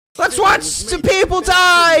Let's watch some people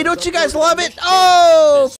die! Don't you guys love it?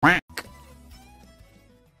 Oh!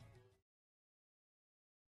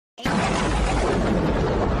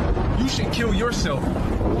 You should kill yourself.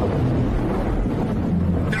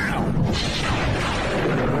 Now.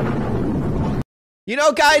 You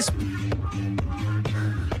know, guys,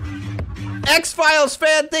 X-Files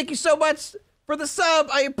fan, thank you so much for the sub.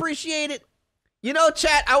 I appreciate it. You know,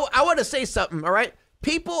 chat, I want to say something, all right?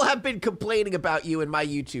 People have been complaining about you in my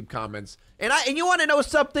YouTube comments. And you want to know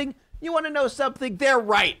something? You want to know something? They're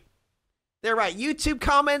right. They're right. YouTube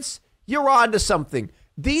comments, you're on to something.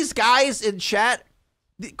 These guys in chat,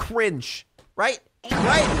 cringe. Right?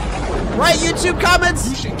 Right? Right, YouTube comments?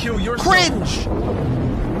 You should kill yourself. Cringe.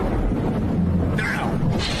 Now.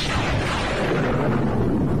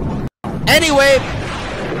 Anyway,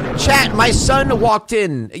 chat, my son walked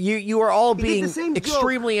in. You are all being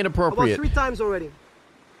extremely inappropriate. About 3 times already.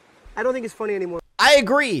 I don't think it's funny anymore. I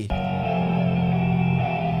agree.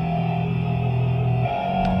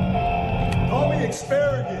 Call me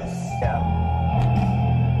asparagus. Yeah.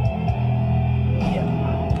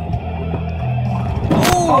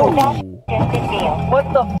 Oh! What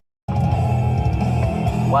the?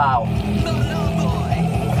 Wow.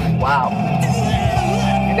 Wow.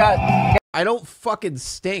 You got I don't fucking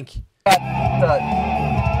stink. wow.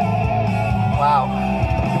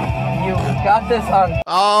 You got this on.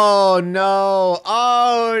 Oh no.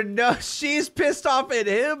 Oh no. She's pissed off at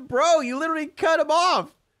him. Bro, you literally cut him off.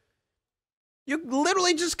 You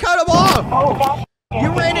literally just cut him off. Oh. You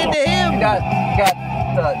ran into him. You got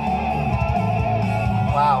the.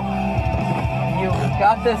 Wow. You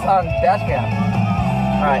got this on dash cam.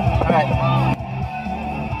 Alright, alright.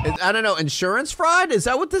 I don't know, insurance fraud? Is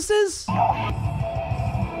that what this is?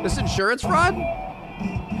 This insurance fraud?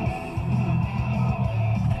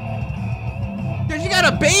 Dude, you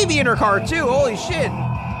got a baby in her car too, holy shit.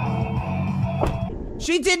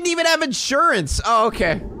 She didn't even have insurance. Oh,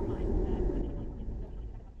 okay.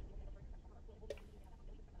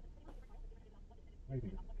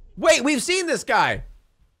 Wait, we've seen this guy.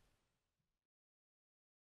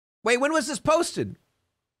 Wait, when was this posted?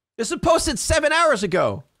 This was posted 7 hours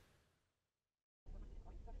ago.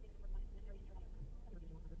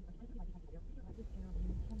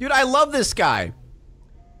 Dude, I love this guy.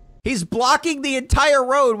 He's blocking the entire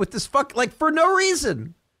road with this like, for no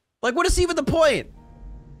reason. Like, what is even the point?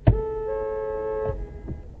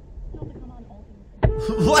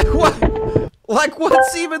 Like, what? Like,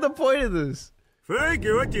 what's even the point of this?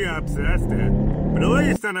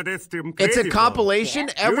 It's a compilation?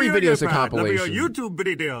 Every video is a compilation. YouTube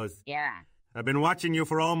videos. Yeah. I've been watching you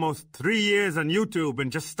for almost 3 years on YouTube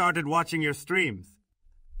and just started watching your streams.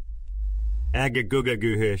 I agree.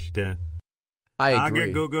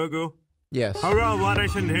 Yes.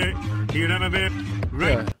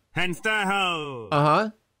 Uh-huh.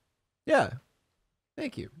 Yeah.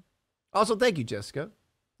 Thank you. Also, thank you, Jessica.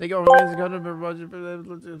 Thank you.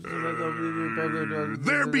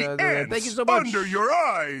 There be ants thank you so much. under your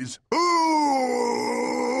eyes. Ooh!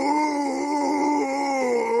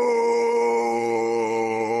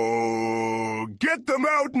 Get them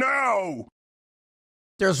out now.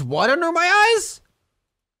 There's what under my eyes?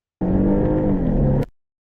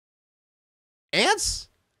 Ants?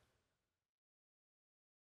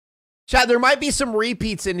 Chat, there might be some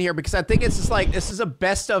repeats in here because I think it's just like, this is a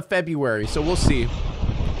best of February, so we'll see.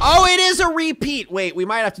 Oh, it is a repeat. Wait, we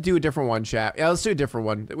might have to do a different one, chat. Yeah, let's do a different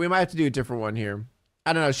one. We might have to do a different one here.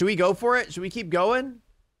 I don't know. Should we go for it? Should we keep going?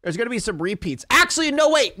 There's going to be some repeats. Actually, no,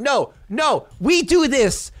 wait. No. We do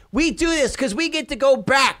this. We do this because we get to go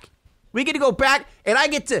back. We get to go back, and I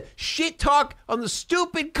get to shit talk on the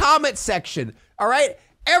stupid comment section. All right?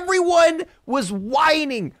 Everyone was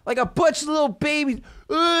whining like a bunch of little babies.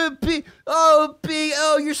 Oh,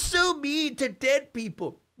 you're so mean to dead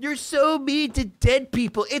people. You're so mean to dead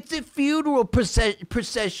people. It's a funeral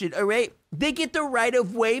procession, all right? They get the right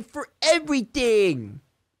of way for everything.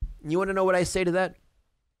 You want to know what I say to that?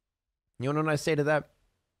 You want to know what I say to that?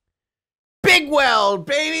 Big Weld,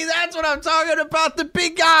 baby. That's what I'm talking about. The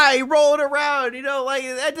big guy rolling around. You know, like,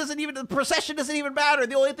 that doesn't even, the procession doesn't even matter.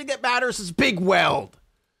 The only thing that matters is Big Weld.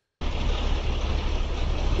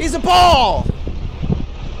 He's a ball.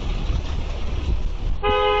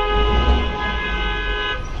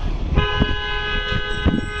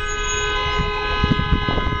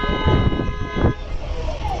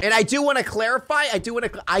 And I do want to clarify.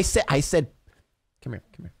 I said, come here.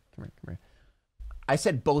 I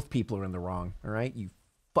said both people are in the wrong. All right, you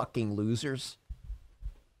fucking losers.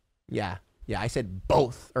 Yeah. I said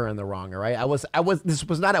both are in the wrong. All right. This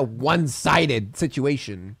was not a one-sided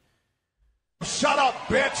situation. Shut up,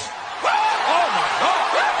 bitch. Oh my God.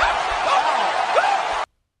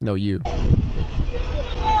 No, you.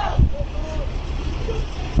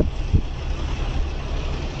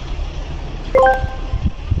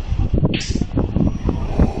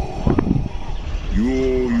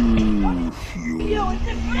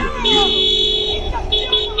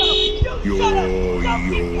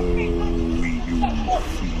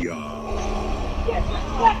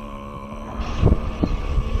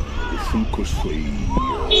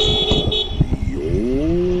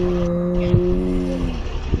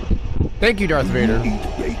 Thank you, Darth Vader. Eat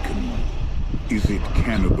bacon. Is it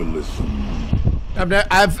cannibalism?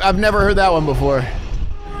 I've never heard that one before.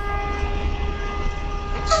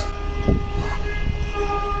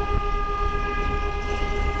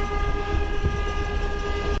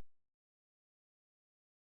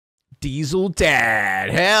 Diesel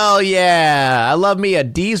Dad. Hell yeah. I love me a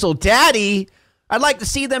Diesel Daddy. I'd like to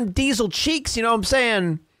see them diesel cheeks, you know what I'm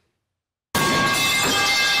saying?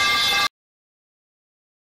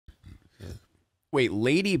 Wait,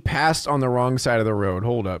 lady passed on the wrong side of the road.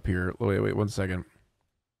 Hold up here. Wait, 1 second.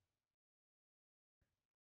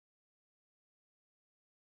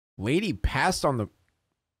 Lady passed on the...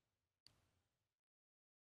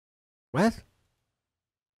 What?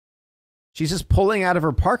 She's just pulling out of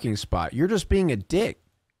her parking spot. You're just being a dick.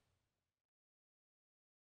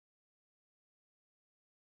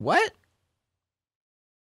 What?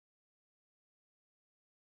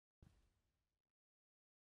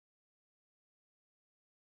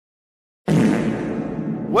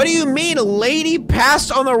 What do you mean a lady passed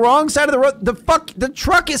on the wrong side of the road? The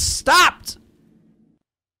truck is stopped.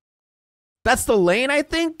 That's the lane, I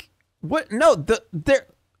think? What? No, there.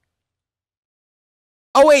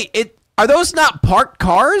 Oh wait, are those not parked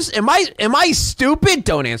cars? Am I stupid?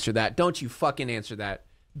 Don't answer that. Don't you fucking answer that.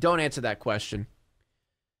 Don't answer that question.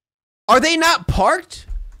 Are they not parked?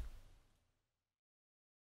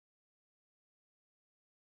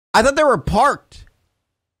 I thought they were parked.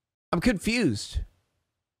 I'm confused.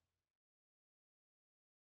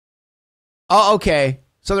 Oh, okay.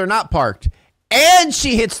 So they're not parked. And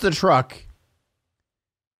she hits the truck.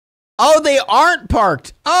 Oh, they aren't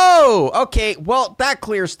parked. Oh, okay. Well, that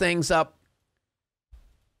clears things up.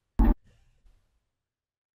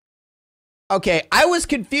 Okay, I was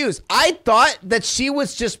confused. I thought that she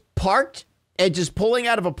was just parked and just pulling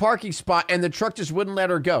out of a parking spot and the truck just wouldn't let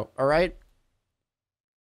her go, all right?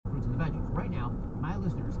 Right now, my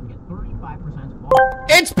listeners can get 35% off.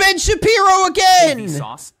 It's Ben Shapiro again!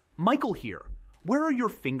 Sauce. Michael here. Where are your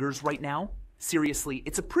fingers right now? Seriously,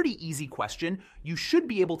 it's a pretty easy question. You should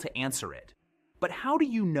be able to answer it. But how do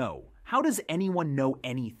you know? How does anyone know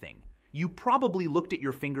anything? You probably looked at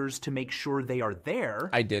your fingers to make sure they are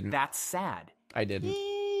there. I didn't. That's sad. I didn't.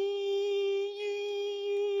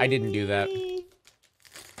 I didn't do that.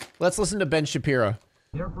 Let's listen to Ben Shapiro.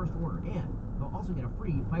 Their first order, and they'll also get a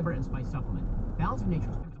free fiber and spice supplement. Balance of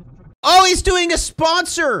Nature's... Oh, he's doing a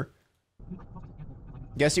sponsor!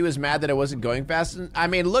 Guess he was mad that it wasn't going fast. I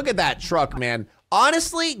mean, look at that truck, man.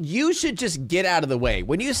 Honestly, you should just get out of the way.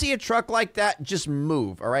 When you see a truck like that, just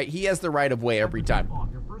move, all right? He has the right of way every time.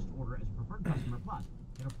 Your first order as a preferred customer plus.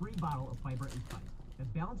 Get a free bottle of fiber and spice.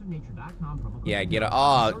 At balanceofnature.com. Yeah, get a...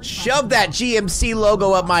 Oh, shove that GMC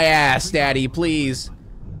logo up my ass, Daddy, please.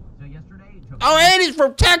 So yesterday... Oh, and he's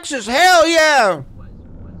from Texas. Hell yeah. Was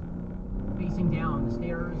facing down the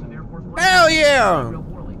stairs of Air Force One. Hell yeah. Real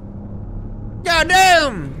poorly. God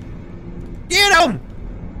damn. Get him.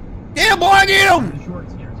 Get him, boy, get him. The short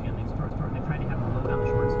stairs again. They tried to have him low down the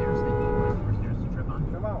short stairs. They need the stairs to trip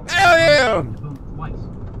on. Hell yeah. Boom, twice.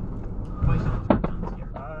 Twice on the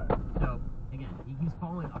stairs. So, again, he keeps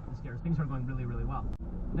falling up the stairs. Things are going really, really well.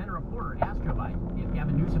 Then a reporter asked Joe Biden if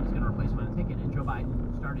Gavin Newsom was going to replace him on a ticket, and Joe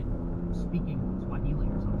Biden started speaking Swahili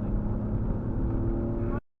or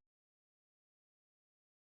something.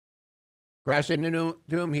 Crash into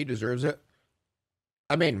him, he deserves it.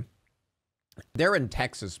 I mean, they're in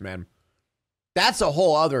Texas, man. That's a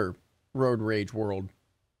whole other road rage world.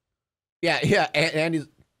 Yeah, and he's,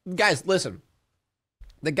 guys, listen.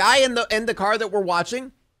 The guy in the car that we're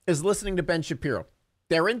watching is listening to Ben Shapiro.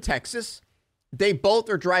 They're in Texas. They both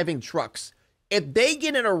are driving trucks. If they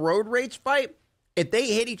get in a road rage fight, if they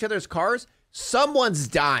hit each other's cars, someone's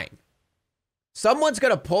dying. Someone's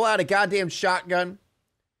gonna pull out a goddamn shotgun,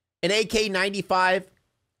 an AK-95,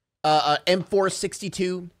 a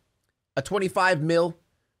M462, a 25 mil,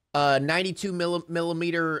 92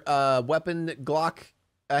 millimeter weapon Glock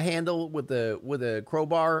handle with a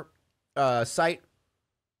crowbar sight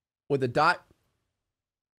with a dot.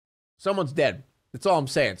 Someone's dead. That's all I'm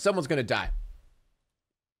saying. Someone's gonna die.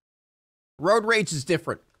 Road rage is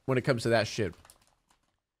different when it comes to that shit.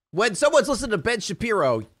 When someone's listening to Ben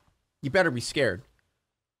Shapiro, you better be scared.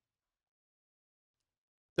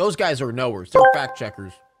 Those guys are knowers. They're fact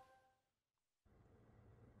checkers.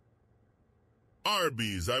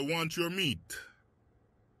 Arby's, I want your meat.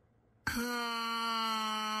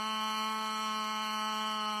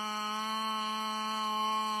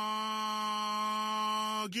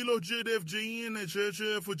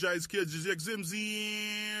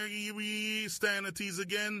 Stanities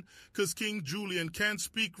again, cause King Julian can't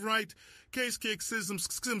speak right. Case kick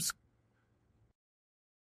sisms.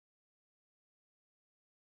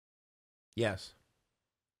 Yes.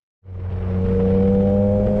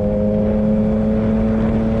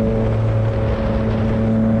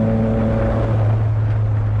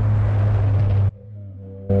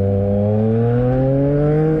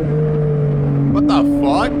 What the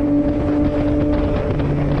fuck?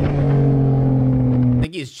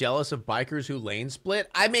 Think he's jealous of bikers who lane split?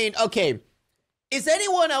 I mean, okay. Is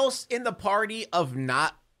anyone else in the party of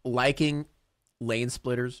not liking lane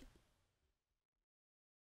splitters?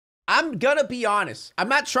 I'm gonna be honest. I'm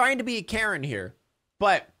not trying to be a Karen here,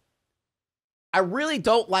 but I really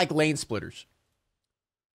don't like lane splitters.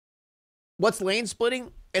 What's lane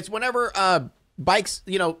splitting? It's whenever bikes,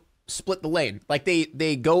 you know, split the lane. Like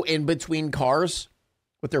they go in between cars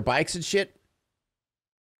with their bikes and shit.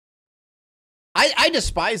 I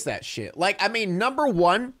despise that shit. Like, I mean, number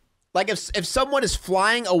one, like if someone is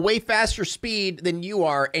flying a way faster speed than you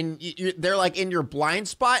are and they're like in your blind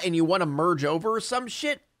spot and you want to merge over or some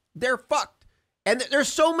shit, they're fucked. And there's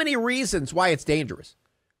so many reasons why it's dangerous.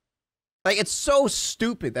 Like, it's so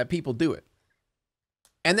stupid that people do it.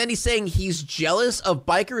 And then he's saying he's jealous of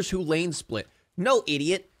bikers who lane split. No,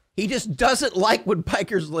 idiot. He just doesn't like when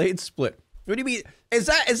bikers lane split. What do you mean?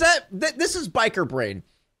 This is biker brain.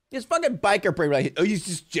 It's fucking biker brain. Like, oh, he's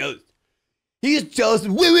just jealous. He's jealous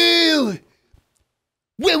of woo-woo.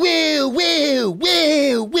 Woo-woo, woo,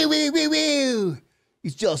 woo, woo, woo, woo.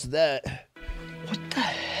 He's jealous of that. What the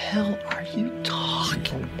hell are you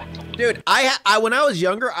talking about? Dude, I when I was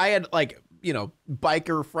younger, I had, like, you know,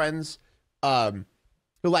 biker friends who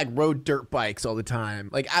like rode dirt bikes all the time.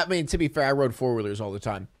 Like, I mean, to be fair, I rode four-wheelers all the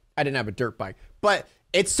time. I didn't have a dirt bike. But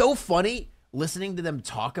it's so funny listening to them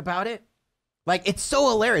talk about it. Like, it's so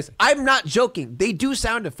hilarious. I'm not joking. They do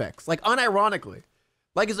sound effects, like, unironically.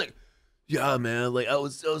 Like, it's like, yeah, man, like, I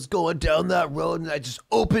was going down that road and I just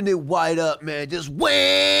opened it wide up, man. Just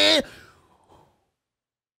wham,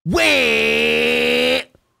 wham,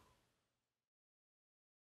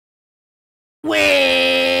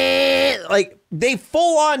 wham. Like, they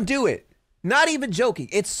full on do it. Not even joking.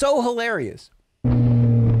 It's so hilarious.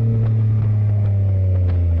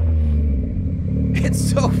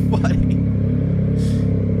 It's so funny.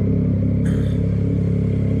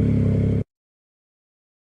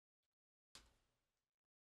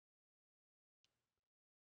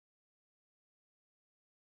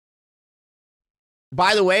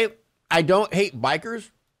 By the way, I don't hate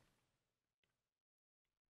bikers.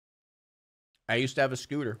 I used to have a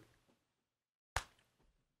scooter.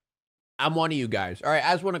 I'm one of you guys. All right,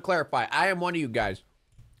 I just want to clarify. I am one of you guys.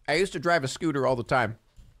 I used to drive a scooter all the time.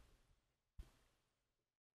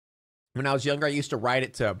 When I was younger, I used to ride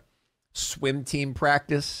it to swim team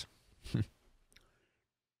practice.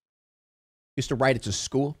 Used to ride it to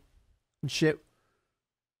school and shit.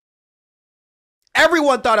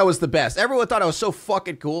 Everyone thought I was the best. Everyone thought I was so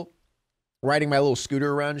fucking cool. Riding my little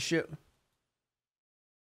scooter around and shit.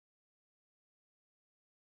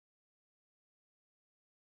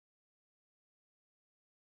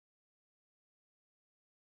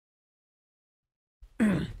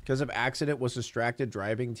 Because of accident, was distracted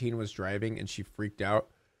driving. Teen was driving and she freaked out.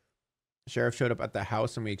 Sheriff showed up at the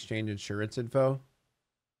house and we exchanged insurance info.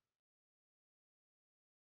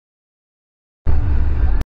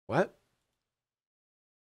 What?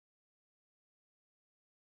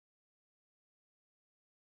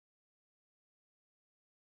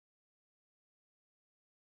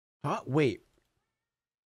 Huh? Wait.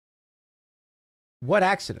 What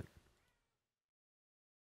accident?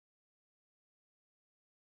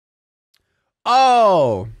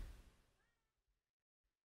 Oh.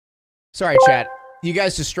 Sorry, chat. You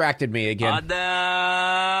guys distracted me again.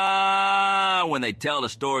 When they tell the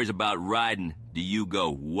stories about riding, do you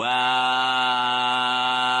go, wow,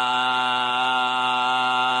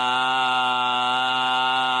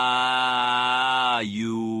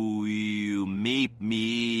 you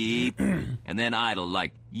meep, and then idle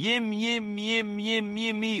like, yim, yim, yim, yim,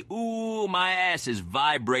 yimmy, ooh, my ass is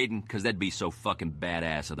vibrating, because that'd be so fucking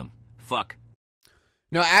badass of them. Fuck.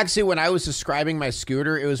 No, actually, when I was describing my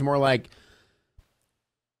scooter, it was more like...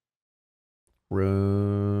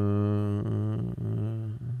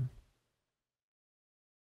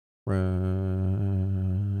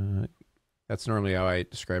 That's normally how I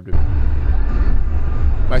described it.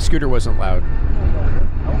 My scooter wasn't loud.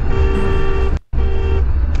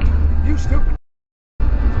 You stupid.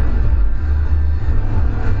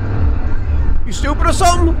 You stupid or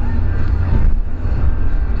something?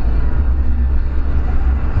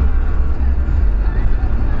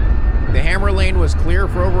 The hammer lane was clear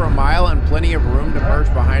for over a mile and plenty of room to merge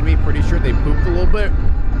behind me. Pretty sure they pooped a little bit.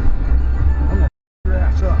 I'm gonna your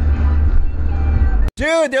ass up.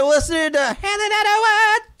 Dude, they're listening to Handing Out a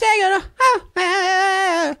Word, Taking a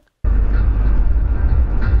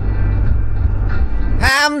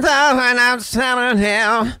I'm telling I'm telling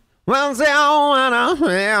him what's on him.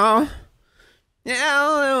 Yeah.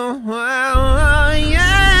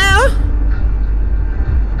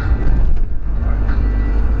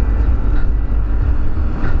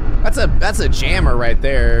 That's a jammer right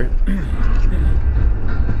there.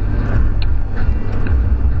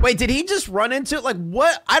 Wait, did he just run into it? Like,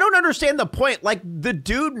 what? I don't understand the point. Like, the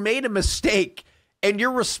dude made a mistake, and your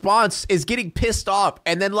response is getting pissed off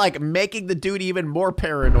and then, like, making the dude even more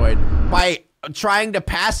paranoid by trying to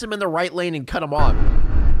pass him in the right lane and cut him off.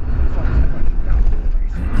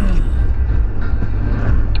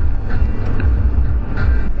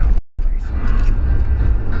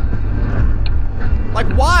 Like,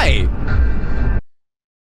 why?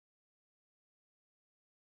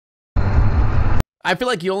 I feel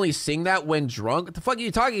like you only sing that when drunk. What the fuck are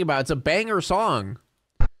you talking about? It's a banger song.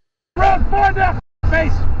 Run for that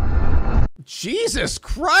face! Jesus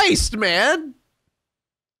Christ, man.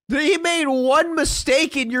 He made one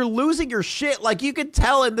mistake and you're losing your shit. Like, you could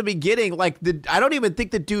tell in the beginning, like, I don't even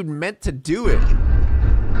think the dude meant to do it.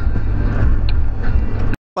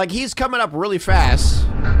 Like, he's coming up really fast.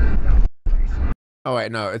 Oh,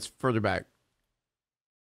 wait, no, it's further back.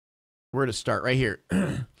 Where to start? Right here.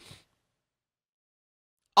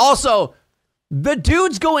 Also, the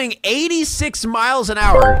dude's going 86 miles an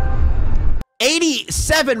hour.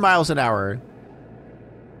 87 miles an hour.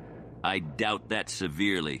 I doubt that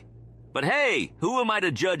severely. But hey, who am I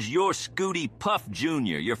to judge your Scooty Puff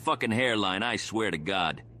Jr., your fucking hairline, I swear to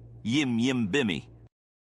God. Yim yim bimmy.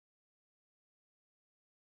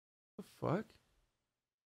 What the fuck?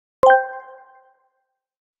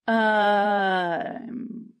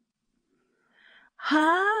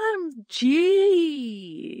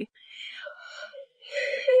 Gee.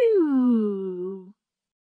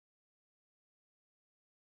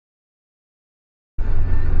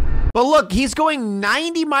 But look, he's going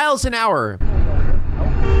 90 miles an hour.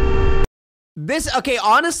 Okay,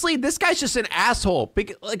 honestly, this guy's just an asshole.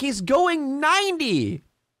 Like, he's going 90.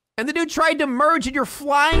 And the dude tried to merge and you're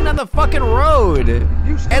flying on the fucking road.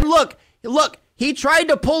 And look, he tried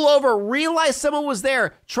to pull over, realized someone was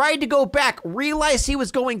there, tried to go back, realized he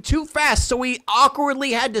was going too fast, so he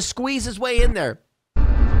awkwardly had to squeeze his way in there.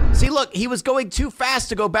 See, look, he was going too fast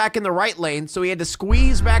to go back in the right lane, so he had to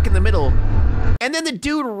squeeze back in the middle. And then the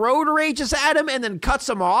dude road rages at him and then cuts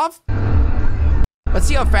him off. Let's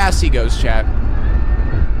see how fast he goes, chat.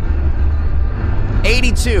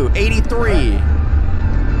 82, 83.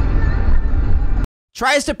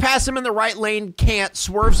 Tries to pass him in the right lane, can't,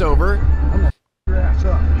 swerves over. Your ass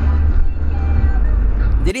up.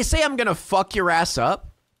 Did he say I'm gonna fuck your ass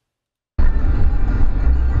up?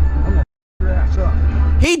 Your ass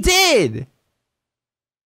up. He did!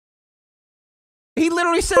 He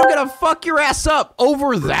literally said I'm gonna fuck your ass up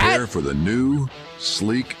over that? Prepare for the new,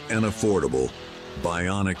 sleek, and affordable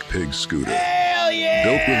Bionic Pig scooter. Hell yeah!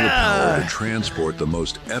 Built with the power to transport the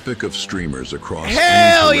most epic of streamers across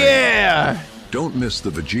Hell any terrain. yeah! Don't miss the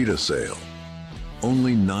Vegeta sale.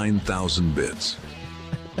 Only 9,000 bits.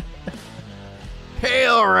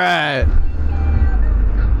 Hell right!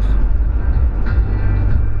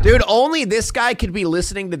 Dude, only this guy could be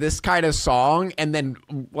listening to this kind of song and then,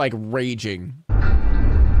 like, raging.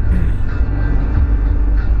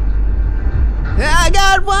 I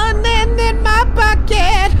got one end in my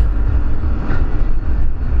pocket.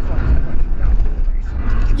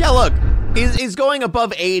 Yeah, look, he's going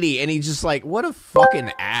above 80 and he's just like, what a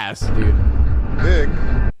fucking ass, dude. Big,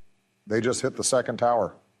 they just hit the second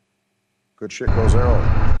tower. Good shit goes arrow.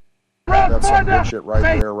 That's some good shit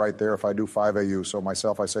right there, if I do 5 AU. So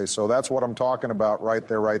myself, I say, so that's what I'm talking about right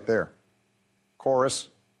there. Chorus,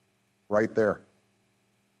 right there.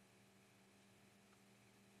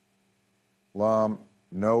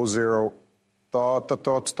 No zero. Thaw,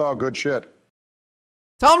 good shit.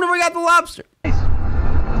 Tell him to bring out the lobster.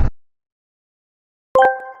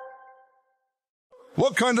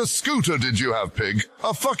 What kind of scooter did you have, Pig?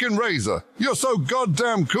 A fucking razor. You're so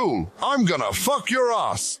goddamn cool. I'm gonna fuck your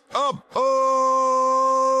ass. Up,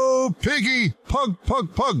 oh, Piggy. Pug,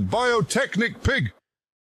 Biotechnic Pig.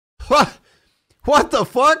 What the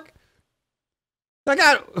fuck? I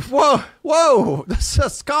got, whoa, let's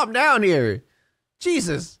just calm down here.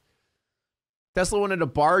 Jesus. Tesla wanted to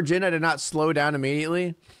barge in. I did not slow down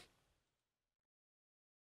immediately.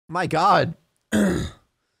 My God.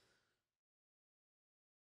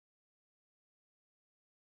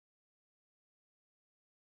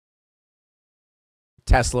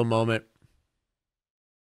 Tesla moment.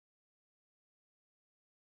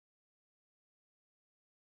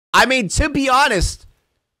 I mean, to be honest,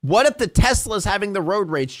 what if the Tesla's having the road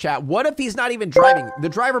rage, chat? What if he's not even driving? The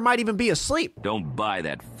driver might even be asleep. Don't buy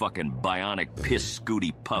that fucking bionic piss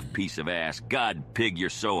scooty puff piece of ass. God, Pig, you're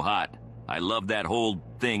so hot. I love that whole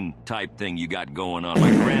thing type thing you got going on.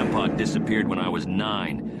 My grandpa disappeared when I was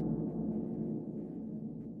 9.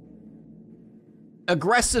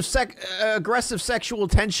 Aggressive sexual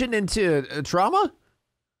tension into trauma?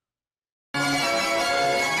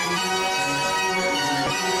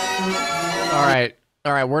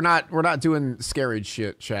 All right, we're not doing scary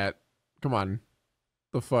shit, chat. Come on.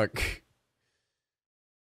 The fuck?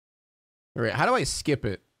 All right, how do I skip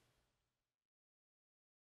it?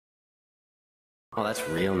 Oh, that's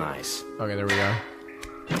real nice. Okay, there we go.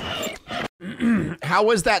 How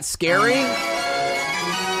was that scary?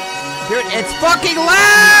 Dude, it's fucking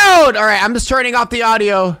loud! All right, I'm just turning off the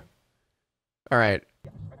audio. All right.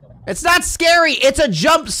 It's not scary. It's a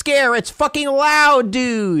jump scare. It's fucking loud,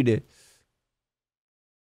 dude.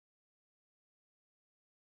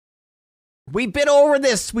 We've been over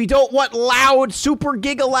this. We don't want loud, super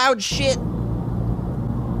giga loud shit.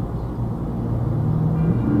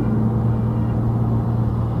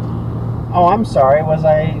 Oh, I'm sorry. Was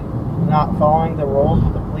I not following the rules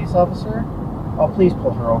with the police officer? Oh, please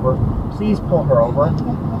pull her over. Please pull her over.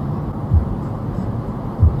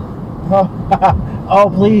 Oh,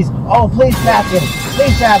 please. Oh, please pass him.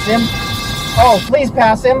 Please pass him. Oh, please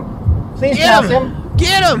pass him. Please pass him.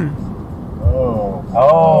 Get him.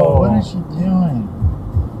 Oh. What is she doing?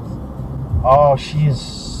 Oh, she is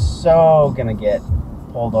so gonna get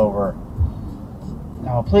pulled over.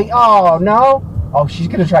 Oh, please. Oh, no. Oh, she's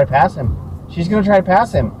gonna try to pass him. She's gonna try to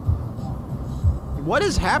pass him. What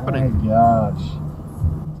is happening? Oh my gosh.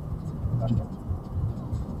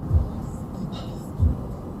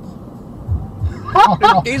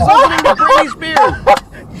 He's opening the Britney Spears.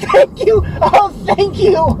 Thank you. Oh, thank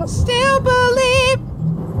you. Still believe.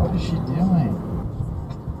 What is she doing?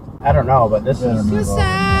 I don't know, but this is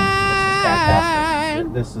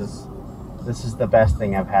fantastic. This is the best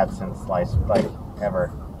thing I've had since sliced life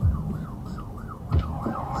ever.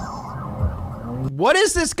 What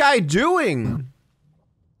is this guy doing?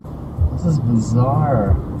 This is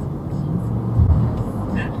bizarre.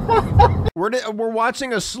 We're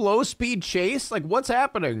watching a slow speed chase? Like, what's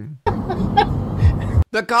happening?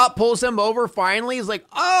 The cop pulls him over finally. He's like,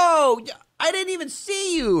 oh, I didn't even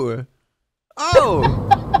see you. Oh.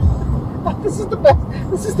 This is the best.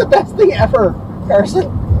 This is the best thing ever,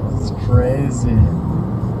 Carson. This is crazy.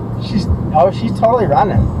 She's totally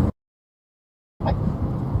running.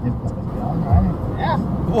 Yeah.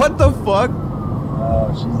 What the fuck?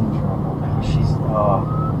 Oh, she's in trouble.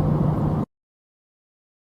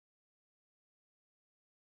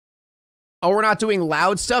 Oh, we're not doing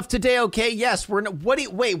loud stuff today? Okay, yes, we're not.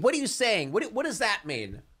 Wait, what are you saying? What does that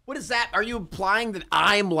mean? What is that? Are you implying that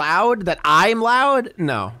I'm loud? That I'm loud?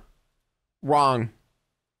 No. Wrong.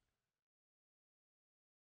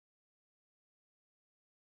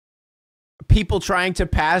 People trying to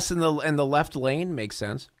pass in the left lane makes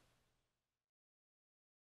sense.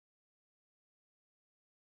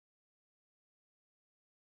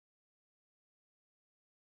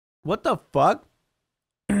 What the fuck?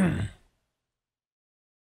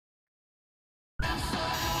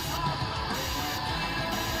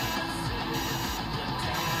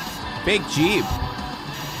 Big Jeep.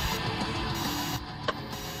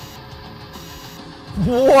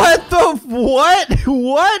 What the what?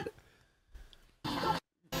 What? What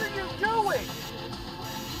are you doing?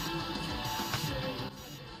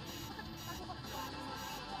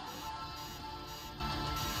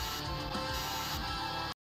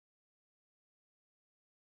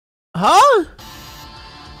 Huh?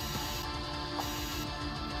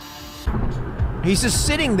 He's just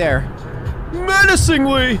sitting there.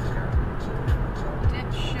 Menacingly.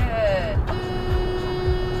 Dipshit.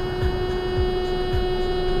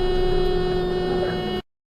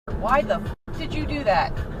 Why the f did you do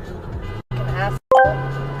that?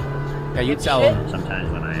 Yeah, you tell him.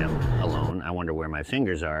 Sometimes when I am alone, I wonder where my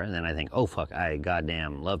fingers are, and then I think, oh fuck, I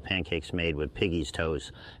goddamn love pancakes made with piggy's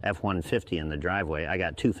toes. F-150 in the driveway. I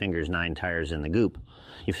got 2 fingers, 9 tires in the goop.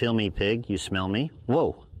 You feel me, pig? You smell me?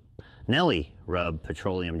 Whoa. Nellie rubbed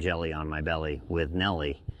petroleum jelly on my belly with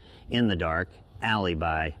Nellie. In the Dark, Alley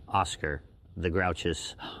by Oscar, the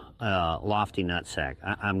Grouch's lofty nutsack.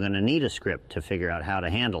 I'm going to need a script to figure out how to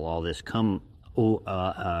handle all this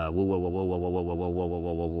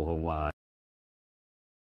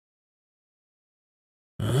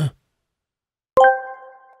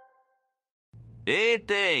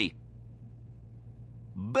Ete!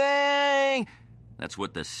 Bang! That's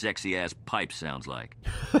what the sexy-ass pipe sounds like.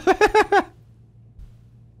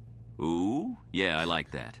 Ooh, yeah, I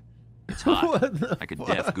like that. It's hot. I could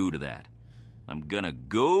def goo to that. I'm gonna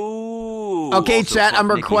go. Okay, Also, chat, I'm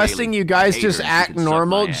fuck Nikki requesting Haley. you guys I hate just her and she act can suck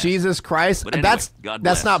normal. my ass. Jesus Christ. But anyway, God bless.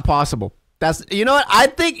 That's not possible. That's, you know what? I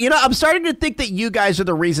think, you know, I'm starting to think that you guys are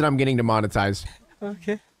the reason I'm getting demonetized.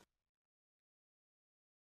 Okay.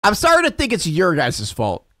 I'm starting to think it's your guys'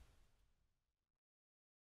 fault.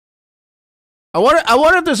 I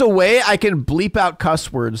wonder if there's a way I can bleep out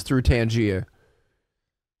cuss words through Tangia.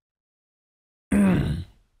 Yeah.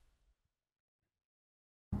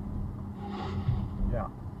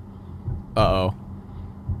 Uh-oh.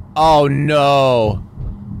 Oh, no.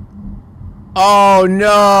 Oh,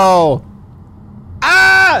 no.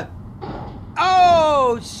 Ah!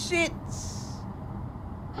 Oh, shit.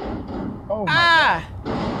 Oh, my ah!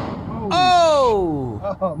 God.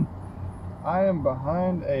 Oh! I am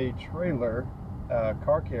behind a trailer,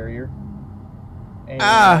 car carrier, and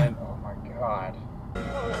oh my God.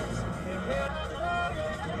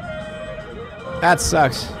 That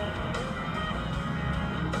sucks.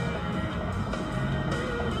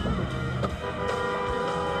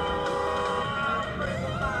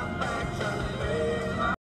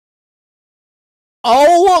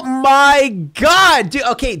 Oh my God, dude.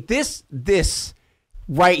 Okay, this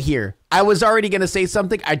right here. I was already going to say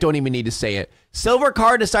something. I don't even need to say it. Silver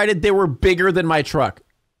car decided they were bigger than my truck.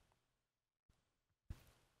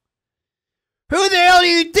 Who the hell do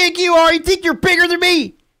you think you are? You think you're bigger than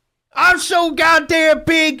me? I'm so goddamn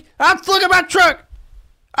big. Look at my truck.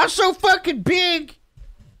 I'm so fucking big.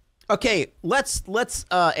 Okay, let's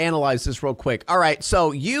analyze this real quick. All right,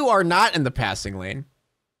 so you are not in the passing lane.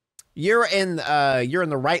 You're in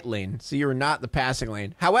the right lane, so you're not in the passing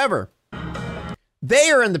lane. However,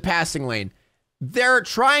 they are in the passing lane. They're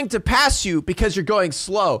trying to pass you because you're going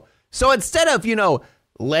slow. So instead of, you know,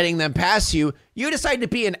 letting them pass you, you decide to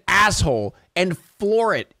be an asshole and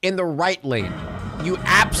floor it in the right lane. You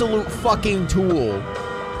absolute fucking tool.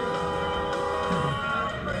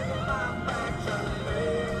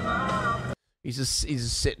 He's just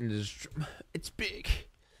sitting in his... It's big.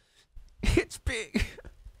 It's big.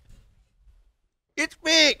 It's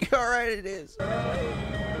big. All right, it is.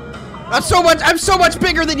 I'm so much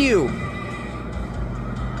bigger than you.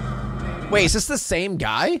 Wait, is this the same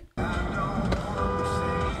guy?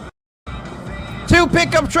 2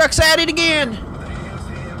 pickup trucks at it again.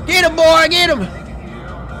 Get him, boy, get him.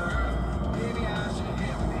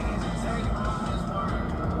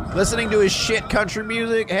 Listening to his shit country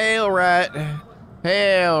music. Hail right.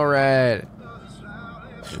 Hail right.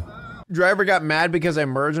 Driver got mad because I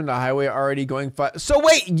merged into highway already going fast. So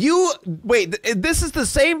wait, this is the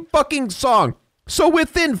same fucking song. So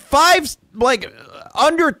within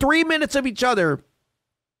under 3 minutes of each other,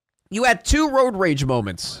 you had 2 road rage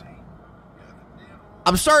moments.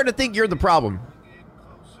 I'm starting to think you're the problem.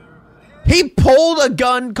 He pulled a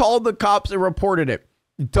gun, called the cops, and reported it.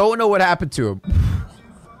 Don't know what happened to him.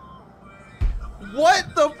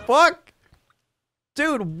 What the fuck?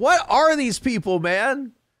 Dude, what are these people,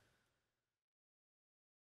 man?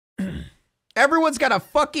 Everyone's got a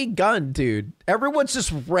fucking gun, dude. Everyone's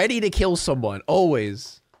just ready to kill someone,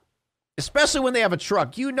 always. Especially when they have a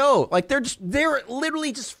truck. You know, like they're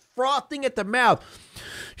literally just frothing at the mouth.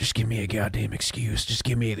 Just give me a goddamn excuse. Just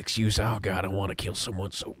give me an excuse. Oh God, I want to kill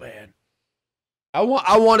someone so bad. I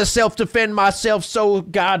want to self-defend myself so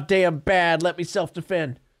goddamn bad. Let me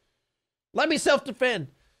self-defend. Let me self-defend.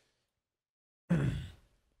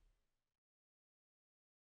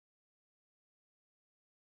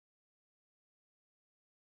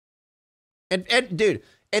 And dude,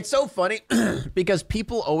 it's so funny because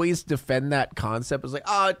people always defend that concept as like,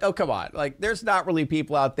 oh, come on. Like, there's not really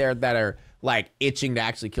people out there that are like itching to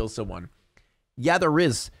actually kill someone. Yeah, there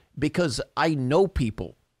is, because I know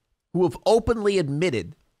people who have openly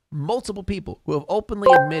admitted, multiple people who have openly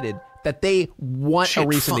admitted that they want a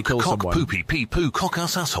reason to kill cock, someone. Poopy, pee, poo, cock,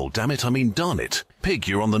 ass, asshole, damn it, I mean, darn it. Pig,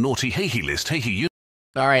 you're on the naughty hey-he list, hey-he, you...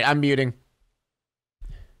 All right, I'm muting.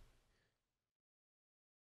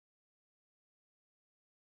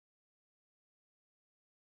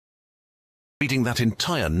 Reading that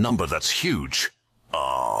entire number, that's huge.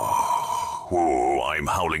 Ah, whoa, I'm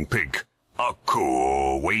Howling Pig.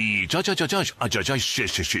 Cool. We judge Susnef,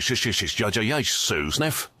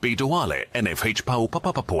 be duale, NFH Pau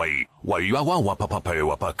Papa Poi,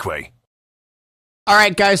 Wapapue. All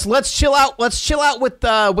right, guys, let's chill out. Let's chill out with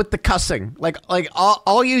the cussing. Like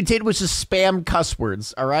all you did was just spam cuss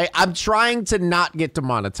words. All right, I'm trying to not get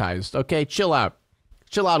demonetized. Okay, chill out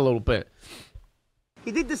a little bit.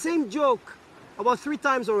 He did the same joke about 3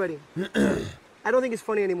 times already. I don't think it's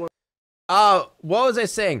funny anymore. What was I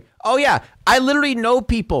saying? Oh yeah, I literally know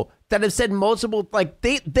people that have said multiple, like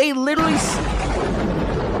they literally.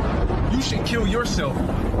 You should kill yourself.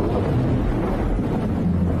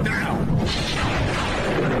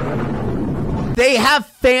 They have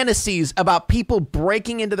fantasies about people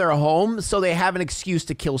breaking into their home so they have an excuse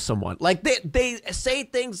to kill someone. Like they say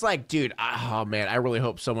things like, dude, oh man, I really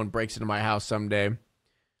hope someone breaks into my house someday.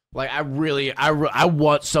 Like I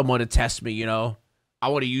want someone to test me, you know? I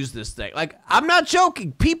want to use this thing. Like, I'm not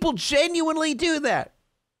joking. People genuinely do that.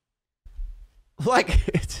 Like,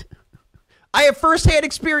 I have firsthand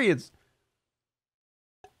experience.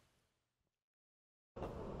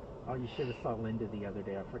 Oh, you should have saw Linda the other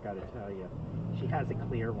day. I forgot to tell you. She has a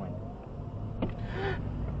clear one.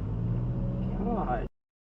 God.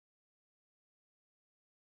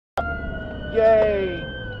 Yay!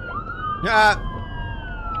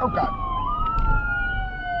 Oh God.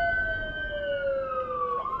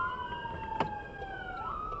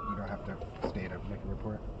 You don't have to stay to make a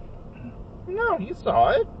report. No, you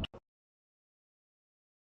saw it.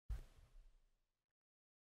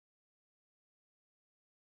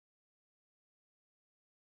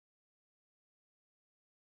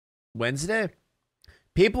 Wednesday?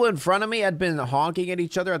 People in front of me had been honking at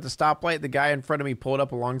each other at the stoplight. The guy in front of me pulled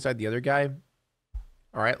up alongside the other guy.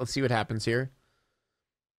 All right, let's see what happens here.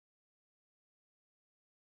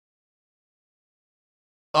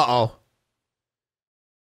 Uh-oh.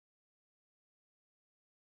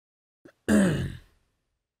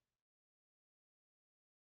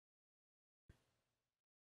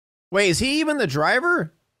 Wait, is he even the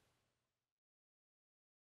driver?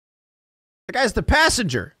 The guy's the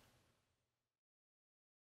passenger.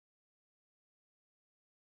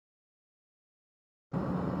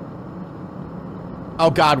 Oh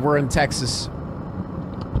God, we're in Texas.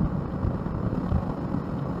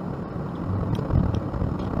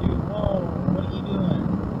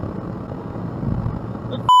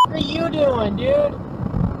 What are you doing, dude?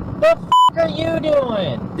 What the f are you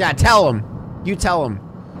doing? Yeah, tell him. You tell him.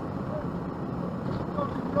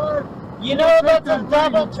 You know that's a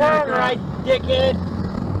double turn, right, dickhead?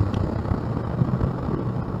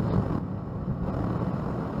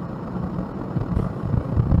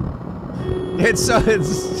 It's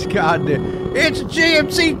God, dude. It's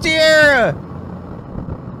GMC Tierra.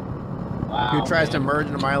 Wow. Who tries to merge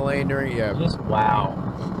into my lane during? Yeah. Just wow.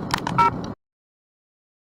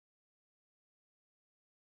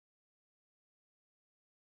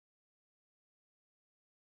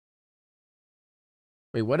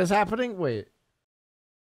 Wait, what is happening? Wait.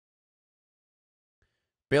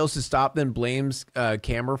 Fails to stop, then blames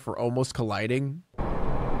camera for almost colliding.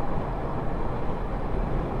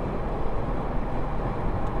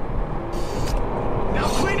 Now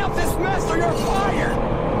clean up this mess or you're fired!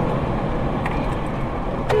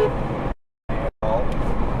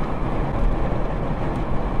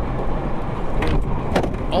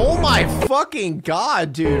 Oh my fucking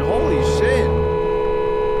God, dude. Holy shit.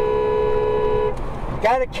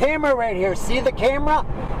 Got a camera right here. See the camera?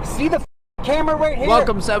 See the camera right here?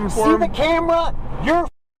 Welcome, 7-4. See the camera?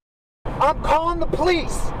 I'm calling the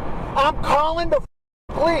police. I'm calling the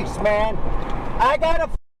police, man. I got a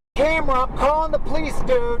camera. I'm calling the police,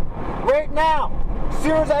 dude. Right now. As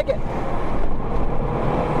soon as I get...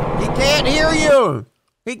 He can't hear you.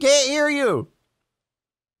 He can't hear you.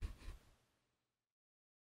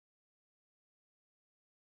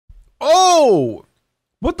 Oh!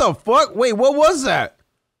 What the fuck? Wait, what was that?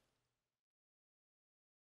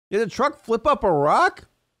 Did the truck flip up a rock?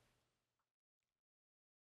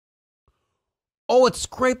 Oh, it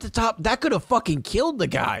scraped the top. That could have fucking killed the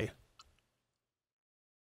guy.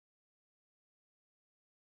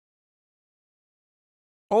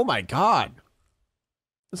 Oh my God.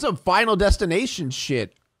 This is some Final Destination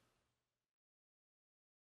shit.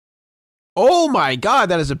 Oh my God,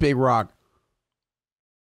 that is a big rock.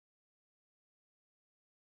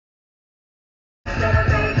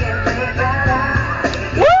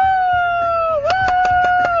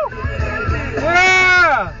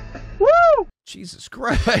 Jesus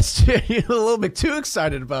Christ. You're a little bit too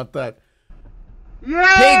excited about that.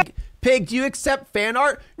 Yeah! Pig, do you accept fan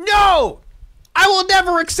art? No! I will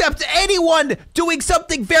never accept anyone doing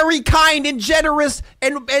something very kind and generous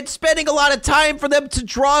and spending a lot of time for them to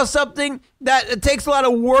draw something that it takes a lot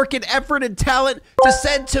of work and effort and talent to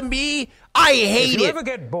send to me. I hate it. If you ever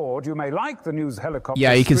get bored, you may like the news helicopter.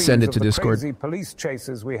 Yeah, you can send streams it of to the Discord. Crazy police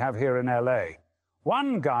chases we have here in LA.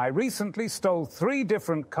 One guy recently stole 3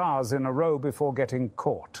 different cars in a row before getting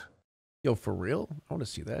caught. Yo, for real? I want to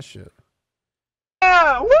see that shit.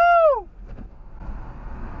 Ah, woo!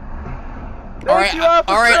 All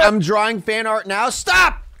right, I'm drawing fan art now.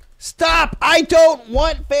 Stop! Stop! I don't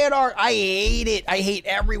want fan art. I hate it. I hate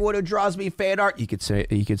everyone who draws me fan art. You could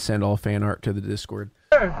send all fan art to the Discord.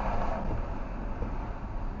 Good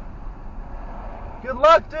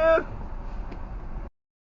luck, dude.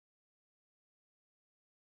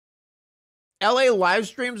 LA live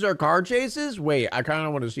streams are car chases? Wait, I kind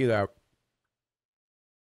of want to see that.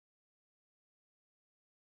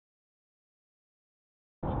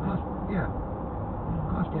 Yeah.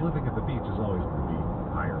 Cost of living at the beach is always going to be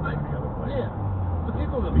higher than any other place. Yeah. The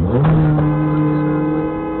people at the beach. I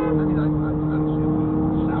mean, I don't see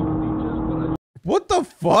south beaches, but What the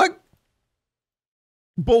fuck?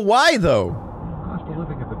 But why though? cost of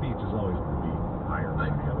living at the beach is always going to be higher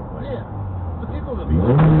than any other place. Yeah. The people at the beach.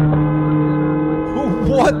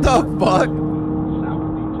 What the fuck? South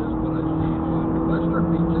beaches, but I see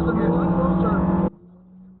western beaches and a lot of those are.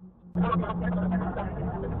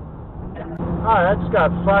 Alright, I just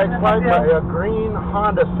got sideswiped by a green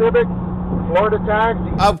Honda Civic, Florida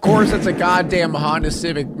taxi. Of course it's a goddamn Honda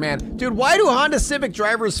Civic, man. Dude, why do Honda Civic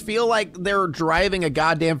drivers feel like they're driving a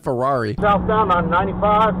goddamn Ferrari? Southbound on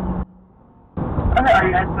 95. Okay, are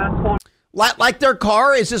you guys both Like their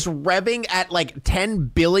car is just revving at like 10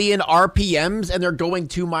 billion RPMs and they're going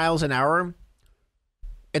 2 miles an hour?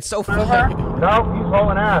 It's so funny. No, he's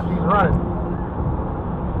hauling ass. He's running.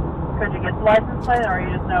 Could you get the license plate, or you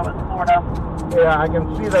just know it was Florida? Yeah, I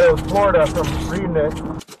can see that it was Florida from reading it.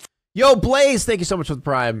 Yo, Blaze, thank you so much for the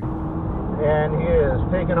Prime. And he is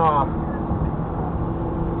taking off.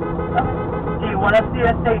 Do you want to see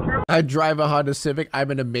a state trooper? I drive a Honda Civic. I'm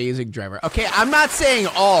an amazing driver. Okay, I'm not saying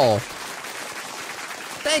all.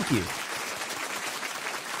 Thank you.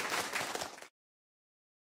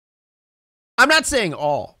 I'm not saying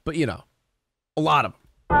all, but you know, a lot of them.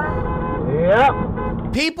 Yep.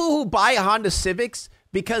 People who buy Honda Civics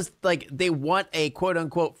because like they want a quote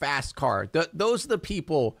unquote fast car. Those are the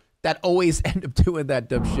people that always end up doing that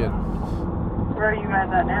dumb shit. Where are you guys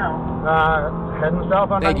at now? Heading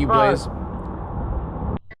south on 95. Thank you, Blaze.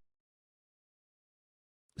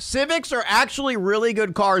 Civics are actually really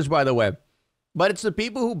good cars, by the way. But it's the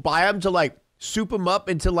people who buy them to like soup them up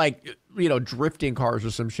into like, you know, drifting cars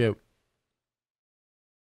or some shit.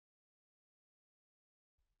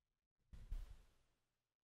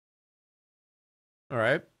 All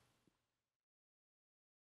right.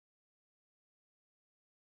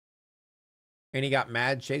 And he got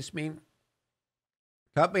mad, chased me,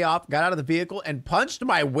 cut me off, got out of the vehicle, and punched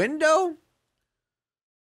my window?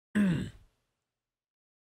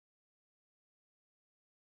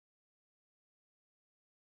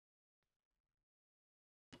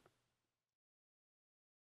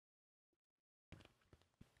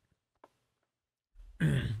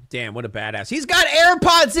 Damn, what a badass. He's got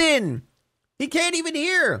AirPods in! He can't even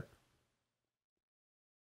hear!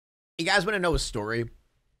 You guys want to know a story?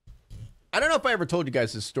 I don't know if I ever told you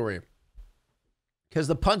guys this story. Because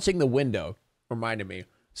the punching the window reminded me.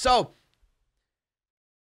 So,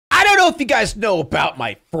 I don't know if you guys know about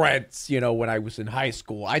my friends, you know, when I was in high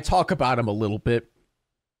school. I talk about them a little bit.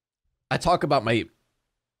 I talk about my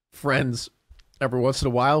friends every once in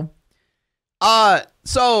a while.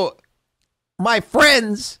 So, my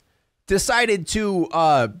friends decided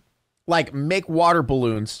to, like, make water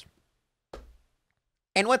balloons.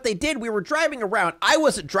 And what they did, we were driving around. I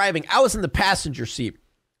wasn't driving. I was in the passenger seat.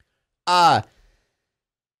 Was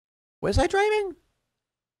I driving?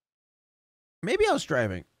 Maybe I was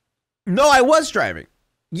driving. No, I was driving.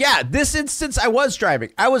 Yeah, this instance, I was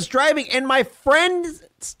driving. I was driving, and my friends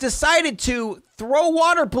decided to throw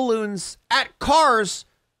water balloons at cars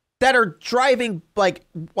that are driving, like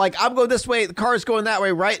I'm going this way, the car's going that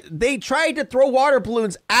way, right? They tried to throw water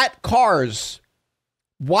balloons at cars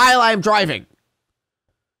while I'm driving.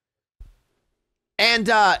 And,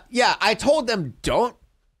 yeah, I told them don't,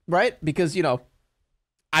 right? Because, you know,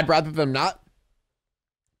 I'd rather them not.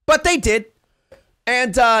 But they did.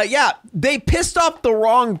 And, yeah, they pissed off the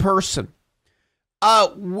wrong person.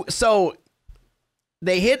 So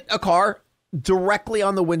they hit a car directly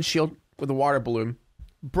on the windshield with a water balloon.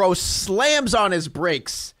 Bro slams on his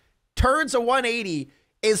brakes, turns a 180,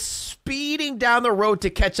 is speeding down the road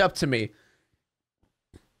to catch up to me.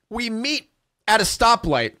 We meet at a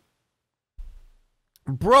stoplight.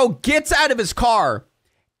 Bro gets out of his car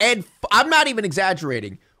and I'm not even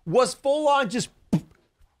exaggerating, was full on just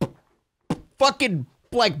fucking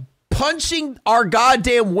like punching our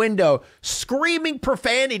goddamn window, screaming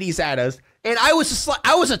profanities at us. And I was just like,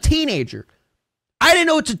 I was a teenager. I didn't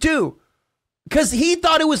know what to do because he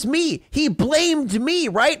thought it was me. He blamed me,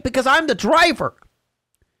 right? Because I'm the driver.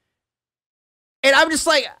 And I'm just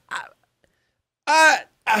like, I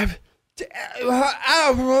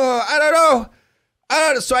don't know.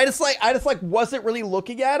 So I just like wasn't really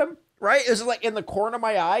looking at him, right? It was like in the corner of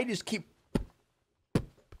my eye, just keep.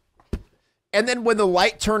 And then when the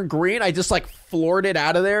light turned green, I just like floored it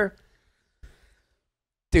out of there.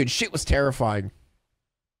 Dude, shit was terrifying.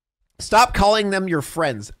 Stop calling them your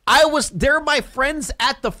friends. They're my friends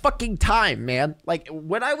at the fucking time, man. Like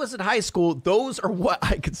when I was in high school, those are what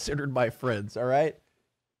I considered my friends, all right?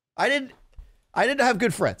 I didn't have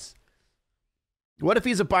good friends. What if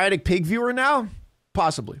he's a Bionic Pig viewer now?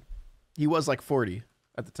 Possibly. He was like 40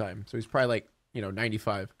 at the time. So he's probably like,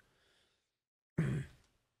 95.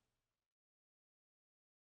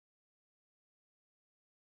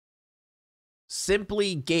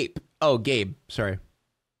 Simply Gabe. Oh, Gabe. Sorry.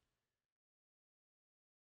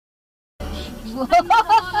 Oh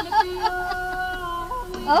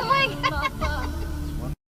my god.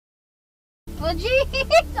 Well, geez.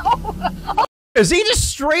 Oh. Is he just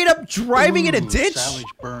straight up driving in a ditch? Savage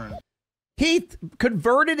burn. He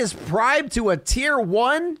converted his prime to a tier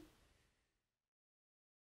 1?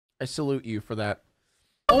 I salute you for that.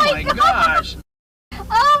 Oh my gosh.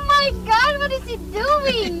 Oh my god, what is he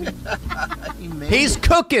doing? He's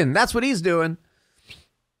cooking. That's what he's doing.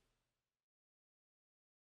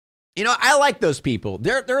 I like those people.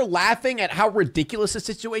 They're laughing at how ridiculous the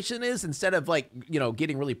situation is instead of like,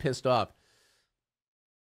 getting really pissed off.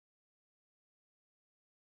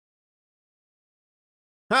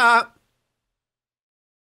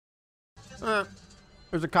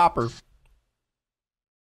 There's a copper.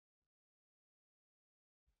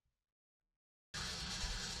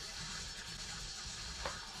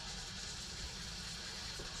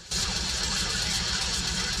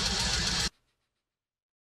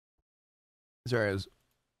 Sorry,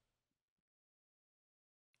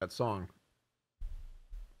 that song.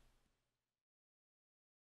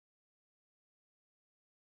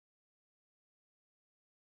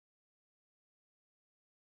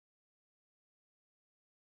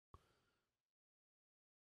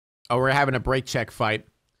 Oh, we're having a brake check fight.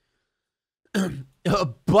 A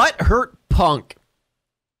butt hurt punk.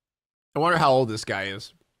 I wonder how old this guy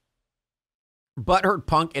is. Butthurt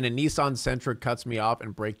punk in a Nissan Sentra cuts me off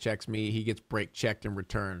and brake checks me. He gets brake checked in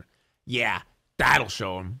return. Yeah, that'll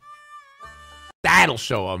show him. That'll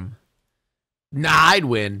show him. Nah, I'd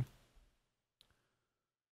win.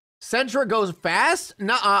 Sentra goes fast?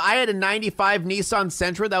 Nuh-uh, I had a 95 Nissan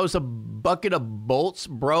Sentra. That was a bucket of bolts.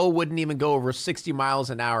 Bro wouldn't even go over 60 miles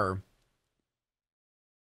an hour.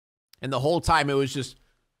 And the whole time it was just...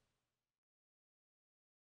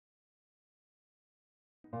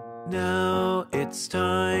 Now it's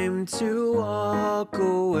time to walk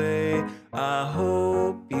away. I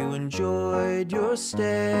hope you enjoyed your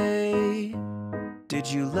stay. Did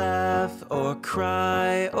you laugh or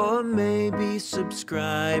cry or maybe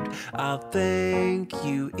subscribed? I'll thank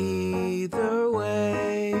you either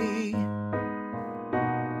way.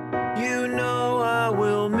 You know I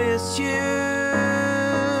will miss you.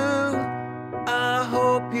 I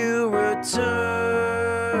hope you return.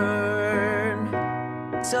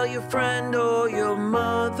 Tell your friend or your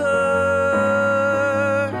mother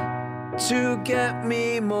to get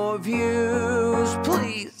me more views,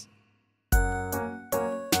 please.